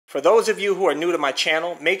For those of you who are new to my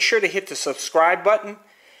channel, make sure to hit the subscribe button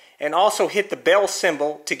and also hit the bell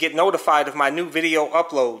symbol to get notified of my new video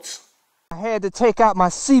uploads. I had to take out my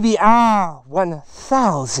CBR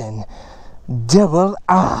 1000 double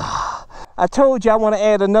R. I told you I want to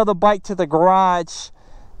add another bike to the garage.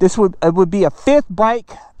 This would be a fifth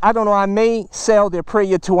bike. I don't know, I may sell the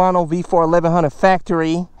Aprilia Tuono V4 1100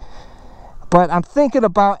 factory, but I'm thinking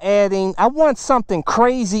about adding, I want something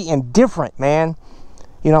crazy and different, man.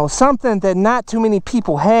 You know, something that not too many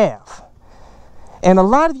people have. And a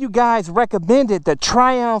lot of you guys recommended the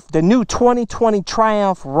Triumph, the new 2020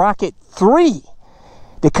 Triumph Rocket 3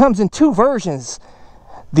 that comes in two versions,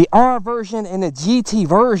 the R version and the GT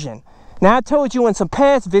version. Now, I told you in some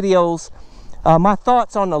past videos my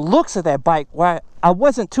thoughts on the looks of that bike, where I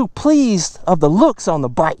wasn't too pleased of the looks on the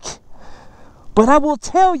bike. But I will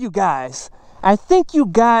tell you guys, I think you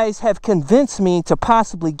guys have convinced me to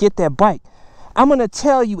possibly get that bike. I'm going to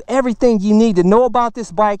tell you everything you need to know about this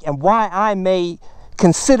bike and why I may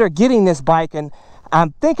consider getting this bike, and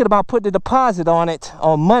I'm thinking about putting a deposit on it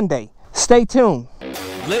on Monday. Stay tuned.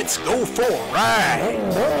 Let's go for a ride.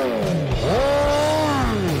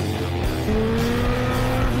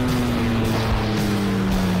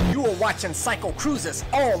 You are watching CycleCruza's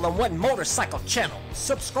all-in-one motorcycle channel.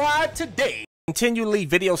 Subscribe today. Continue to leave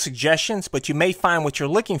video suggestions, but you may find what you're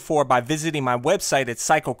looking for by visiting my website at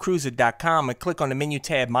CycleCruza.com and click on the menu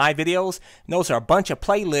tab My Videos. And those are a bunch of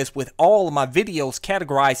playlists with all of my videos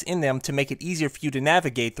categorized in them to make it easier for you to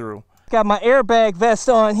navigate through. Got my airbag vest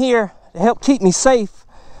on here to help keep me safe.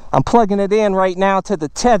 I'm plugging it in right now to the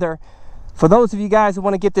tether. For those of you guys who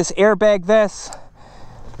want to get this airbag vest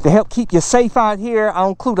to help keep you safe out here, I'll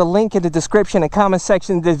include a link in the description and comment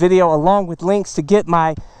section of this video, along with links to get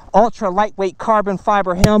my ultra lightweight carbon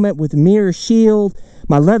fiber helmet with mirror shield,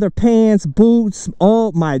 my leather pants, boots,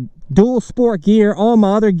 all my dual sport gear, all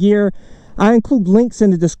my other gear. I include links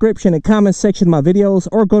in the description and comment section of my videos,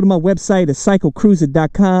 or go to my website at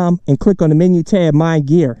CycleCruza.com and click on the menu tab My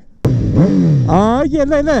Gear. Oh yeah,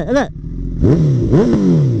 look.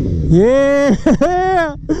 Yeah.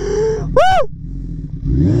 Woo!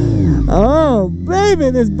 Oh baby,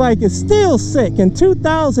 this bike is still sick in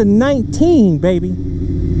 2019, baby.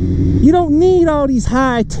 You don't need all these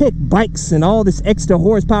high-tech bikes and all this extra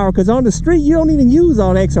horsepower, because on the street you don't even use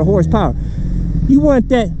all the extra horsepower. You want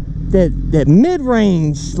that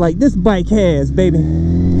mid-range like this bike has, baby.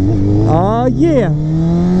 Oh yeah.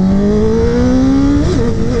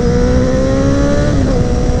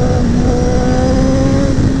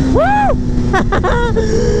 Woo!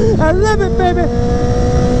 I love it, baby.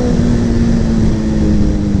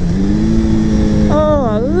 Oh,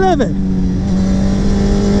 I love it.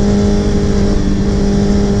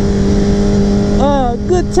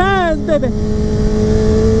 Good times, baby.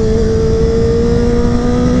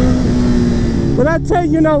 But I tell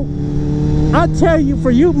you, I'll tell you,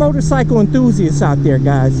 for you motorcycle enthusiasts out there,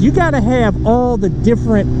 guys, you got to have all the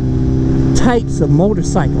different types of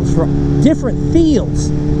motorcycles from different fields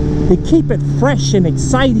to keep it fresh and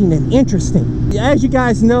exciting and interesting. As you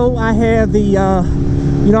guys know, I have the I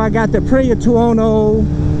got the Aprilia Tuono,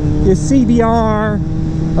 the CBR.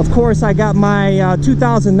 Of course, I got my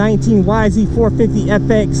 2019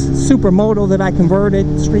 YZ450FX Supermoto that I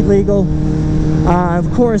converted, street legal. Of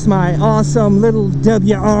course, my awesome little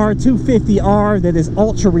WR250R that is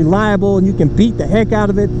ultra reliable, and you can beat the heck out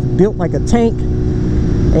of it, built like a tank.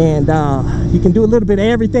 And you can do a little bit of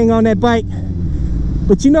everything on that bike.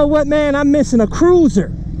 But you know what, man? I'm missing a cruiser.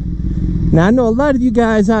 Now, I know a lot of you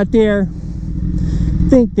guys out there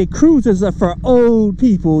think that cruisers are for old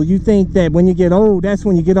people. You think that when you get old, that's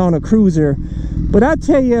when you get on a cruiser. But I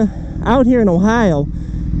tell you, out here in Ohio,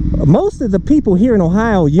 most of the people here in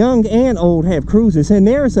Ohio, young and old, have cruisers, and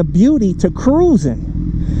there's a beauty to cruising.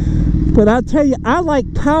 But I tell you, I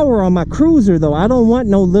like power on my cruiser, though. I don't want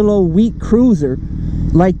no little old weak cruiser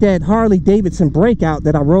like that Harley Davidson Breakout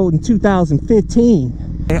that I rode in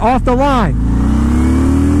 2015. Hey, off the line.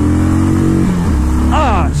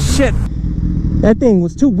 Oh shit. That thing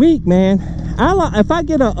was too weak, man. If I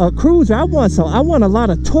get a cruiser, I want a lot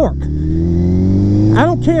of torque. I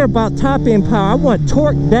don't care about top end power. I want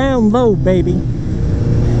torque down low, baby.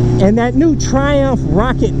 And that new Triumph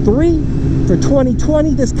Rocket 3 for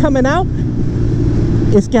 2020 that's coming out,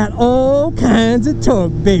 it's got all kinds of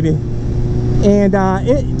torque, baby. And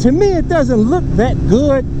to me, it doesn't look that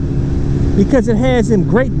good because it has them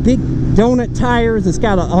great big donut tires. It's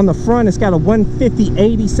got on the front, it's got a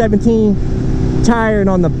 150/80/17 tire, and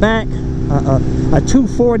on the back a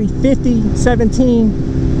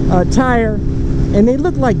 240/50/17 tire, and they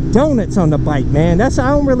look like donuts on the bike, man. I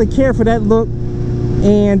don't really care for that look.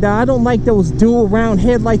 And I don't like those dual round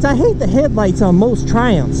headlights. I hate the headlights on most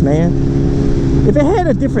Triumphs, man. If it had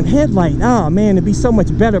a different headlight, oh man, it'd be so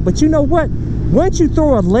much better. But you know what? Once you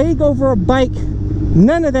throw a leg over a bike,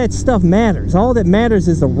 none of that stuff matters. All that matters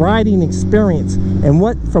is the riding experience. And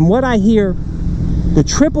from what I hear, the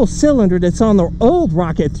triple cylinder that's on the old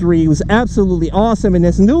Rocket 3 was absolutely awesome, and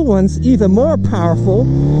this new one's even more powerful.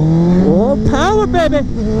 Oh, power, baby!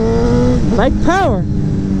 Like power.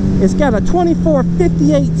 It's got a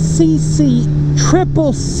 2458cc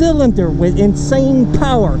triple cylinder with insane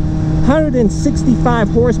power. 165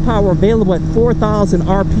 horsepower available at 4,000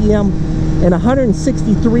 RPM and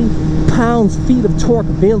 163 pounds-feet of torque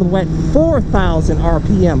available at 4,000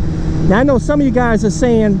 RPM. Now, I know some of you guys are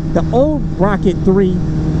saying the old Rocket 3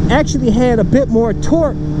 actually had a bit more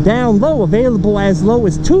torque down low, available as low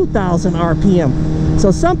as 2,000 RPM. So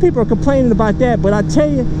some people are complaining about that, but I tell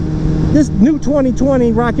you, this new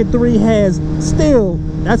 2020 Rocket 3 has still,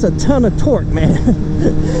 that's a ton of torque, man.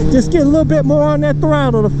 Just get a little bit more on that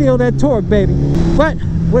throttle to feel that torque, baby. But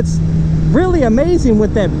what's really amazing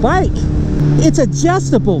with that bike, it's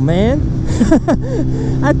adjustable, man.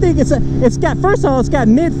 I think it's got, first of all, it's got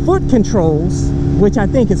mid-foot controls, which I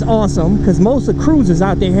think is awesome, because most of the cruisers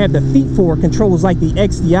out there have the feet-forward controls like the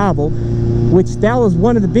XDiavel, which that was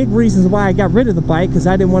one of the big reasons why I got rid of the bike, because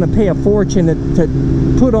I didn't want to pay a fortune to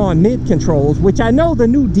put on mid controls, which I know the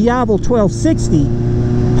new Diavel 1260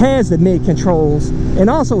 has the mid controls, and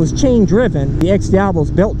also is chain driven. The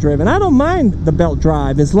XDiavel's belt driven. I don't mind the belt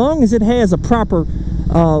drive as long as it has a proper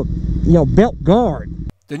belt guard.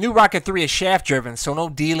 The new Rocket 3 is shaft driven, so no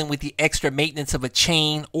dealing with the extra maintenance of a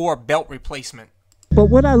chain or belt replacement. But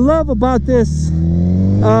what I love about this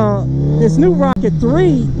new Rocket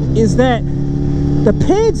 3 is that the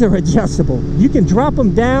pegs are adjustable. You can drop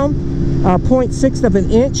them down 0.6 of an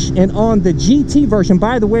inch, and on the GT version,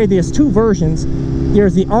 by the way, there's two versions.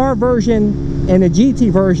 There's the R version and the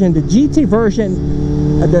GT version. The GT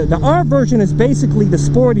version, the R version is basically the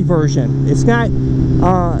sporty version. It's not,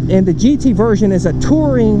 and the GT version is a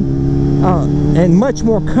touring and much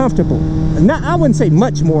more comfortable. Not, I wouldn't say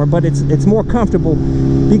much more, but it's more comfortable,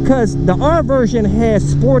 because the R version has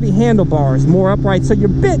sporty handlebars, more upright, so you're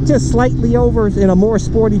bent just slightly over in a more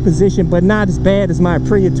sporty position, but not as bad as my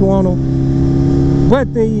Aprilia Tuono.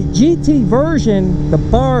 But the GT version, the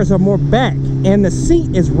bars are more back, and the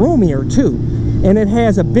seat is roomier too, and it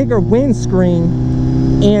has a bigger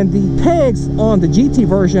windscreen, and the pegs on the GT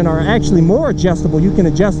version are actually more adjustable. You can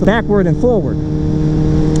adjust them backward and forward.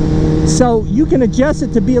 So you can adjust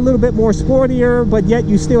it to be a little bit more sportier, but yet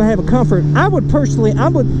you still have a comfort. I would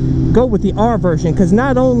go with the R version, because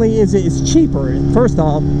not only is it's cheaper. First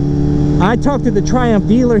off, I talked to the Triumph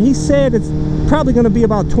dealer. He said it's probably going to be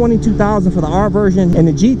about $22,000 for the R version, and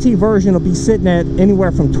the GT version will be sitting at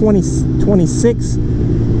anywhere from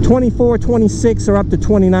 24, 26, or up to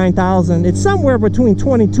 29,000. It's somewhere between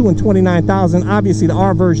 22 and 29,000. Obviously, the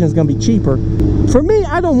R version is going to be cheaper. For me,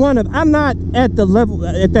 I'm not at the level,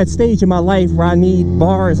 at that stage in my life where I need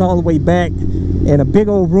bars all the way back and a big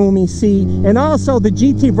old roomy seat. And also, the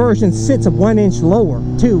GT version sits 1 inch lower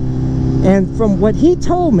too. And from what he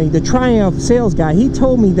told me, the Triumph sales guy, he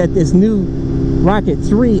told me that this new Rocket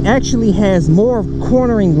 3 actually has more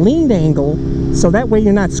cornering lean angle, so that way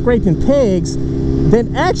you're not scraping pegs,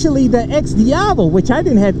 than actually the XDiavel, which I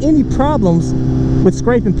didn't have any problems with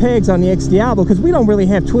scraping pegs on the XDiavel, because we don't really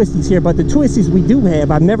have twisties here, but the twisties we do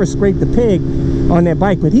have, I've never scraped the peg on that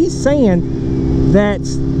bike. But he's saying that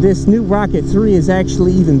this new Rocket 3 is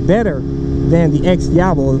actually even better than the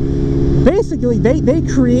XDiavel. Basically, they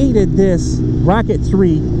created this Rocket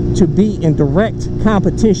 3 to be in direct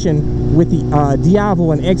competition with the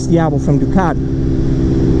Diavel and XDiavel from Ducati.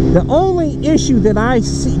 The only issue that I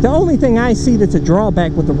see, the only thing I see that's a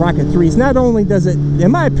drawback with the Rocket 3 is not only does it,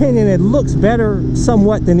 in my opinion, it looks better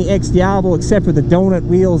somewhat than the XDiavel, except for the donut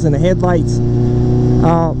wheels and the headlights,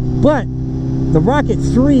 but the Rocket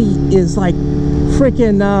 3 is like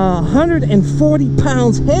freaking 140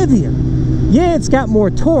 pounds heavier. Yeah, it's got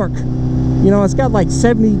more torque. You know, it's got like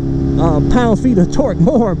 70 pounds-feet of torque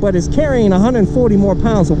more, but it's carrying 140 more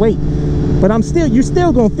pounds of weight. But you're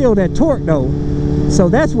still gonna feel that torque though. So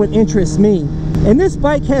that's what interests me. And this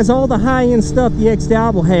bike has all the high-end stuff the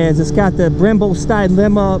XDiavel has. It's got the Brembo style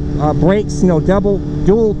Lemma brakes, you know,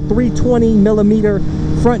 dual 320 millimeter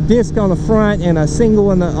front disc on the front and a single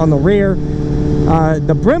on the rear.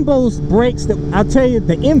 The Brembo's brakes, that I'll tell you,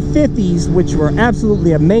 the M50s, which were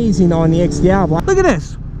absolutely amazing on the XDiavel. Look at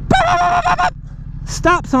this.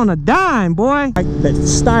 Stops on a dime, boy. The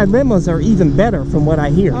style Lemmas are even better from what I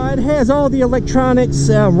hear. It has all the electronics,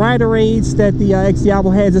 rider aids that the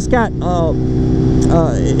XDiavel has. It's got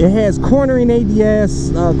It has cornering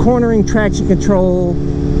ABS, cornering traction control.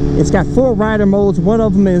 It's got 4 rider modes. One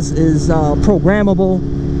of them is programmable,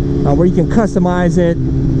 where you can customize it.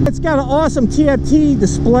 It's got an awesome TFT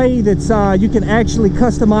display that's you can actually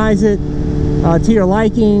customize it to your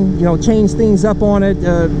liking. You know, change things up on it.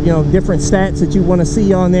 You know, different stats that you want to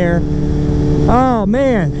see on there. Oh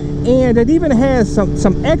man! And it even has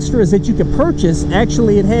some extras that you can purchase.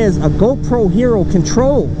 Actually, it has a GoPro Hero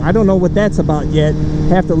control. I don't know what that's about yet.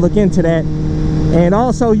 Have to look into that. And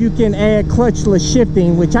also you can add clutchless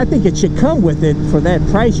shifting, which I think it should come with it for that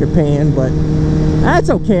price you're paying, but that's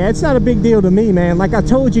okay. It's not a big deal to me, man. Like I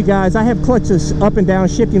told you guys, I have clutchless up and down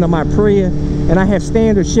shifting on my Priya, and I have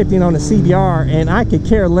standard shifting on the CBR, and I could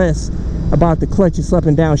care less about the clutchless up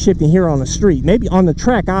and down shifting here on the street. Maybe on the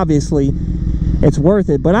track, obviously, it's worth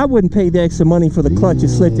it, but I wouldn't pay the extra money for the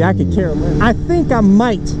clutchless shifting. I could care less. I think I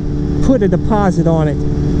might put a deposit on it.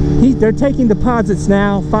 They're taking deposits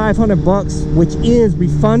now, 500 bucks, which is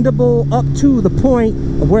refundable up to the point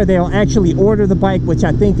of where they'll actually order the bike, which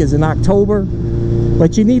I think is in October.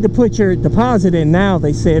 But you need to put your deposit in now,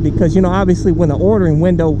 they said, because, you know, obviously when the ordering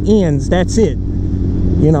window ends, that's it.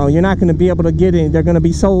 You know, you're not going to be able to get in. They're going to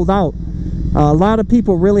be sold out. A lot of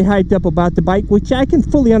people really hyped up about the bike, which I can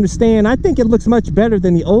fully understand. I think it looks much better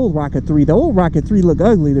than the old Rocket 3. The old Rocket 3 looked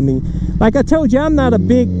ugly to me. Like I told you, I'm not a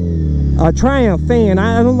big Triumph fan.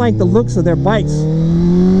 I don't like the looks of their bikes.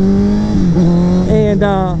 And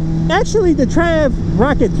actually the Triumph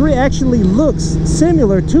Rocket 3 actually looks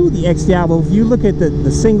similar to the XDiavel. If you look at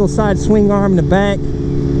the single side swing arm in the back,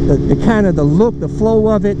 the kind of the look, the flow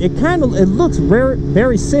of it, it looks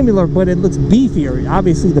very similar, but it looks beefier.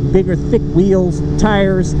 Obviously the bigger thick wheels,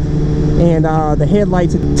 tires, and the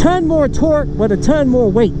headlights, a ton more torque but a ton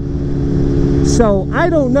more weight. So I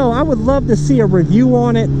don't know. I would love to see a review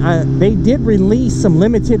on it. They did release some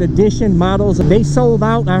limited edition models. They sold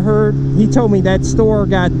out, I heard. He told me that store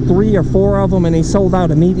got 3 or 4 of them and they sold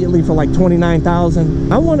out immediately for like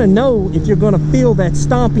 $29,000. I want to know if you're going to feel that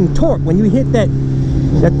stomping torque when you hit that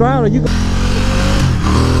throttle. You go,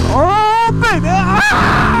 oh baby,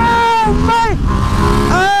 oh man,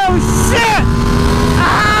 oh shit,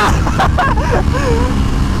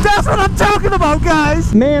 that's what I'm talking about,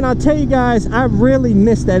 guys. Man, I'll tell you guys, I really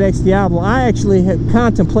missed that XDiavel. I actually had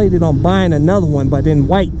contemplated on buying another one, but in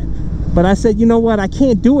white. But I said, you know what, I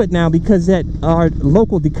can't do it now because at our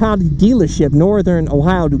local Ducati dealership, Northern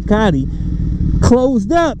Ohio Ducati,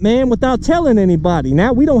 closed up, man, without telling anybody.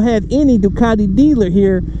 Now we don't have any Ducati dealer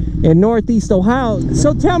here in Northeast Ohio.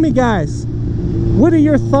 So tell me, guys, what are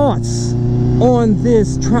your thoughts on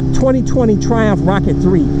this 2020 Triumph Rocket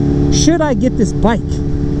 3? Should I get this bike?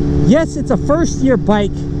 Yes, it's a first-year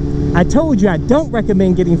bike. I told you I don't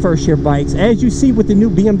recommend getting first-year bikes. As you see with the new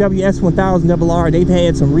BMW S1000RR, they've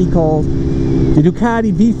had some recalls. The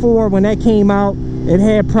Ducati V4, when that came out, it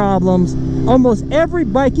had problems. Almost every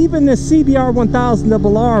bike, even the CBR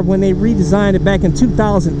 1000RR, when they redesigned it back in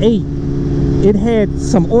 2008, it had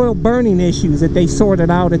some oil burning issues that they sorted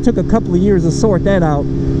out. It took a couple of years to sort that out.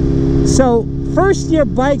 So first-year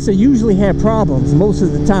bikes usually have problems most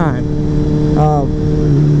of the time.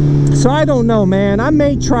 So I don't know, man. I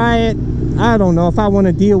may try it. I don't know if I want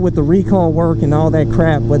to deal with the recall work and all that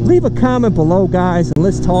crap. But leave a comment below, guys, and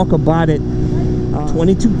let's talk about it.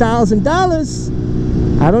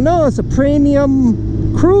 $22,000. I don't know. It's a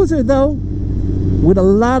premium cruiser, though, with a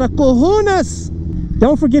lot of cojones.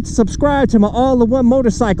 Don't forget to subscribe to my All-in-One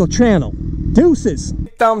Motorcycle channel. Deuces.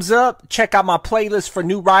 Thumbs up. Check out my playlist for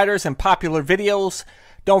new riders and popular videos.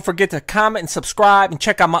 Don't forget to comment and subscribe, and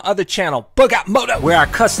check out my other channel, Breakout Moto, where I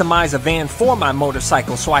customize a van for my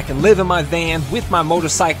motorcycle so I can live in my van with my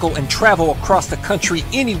motorcycle and travel across the country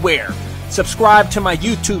anywhere. Subscribe to my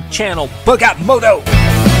YouTube channel, Breakout Moto.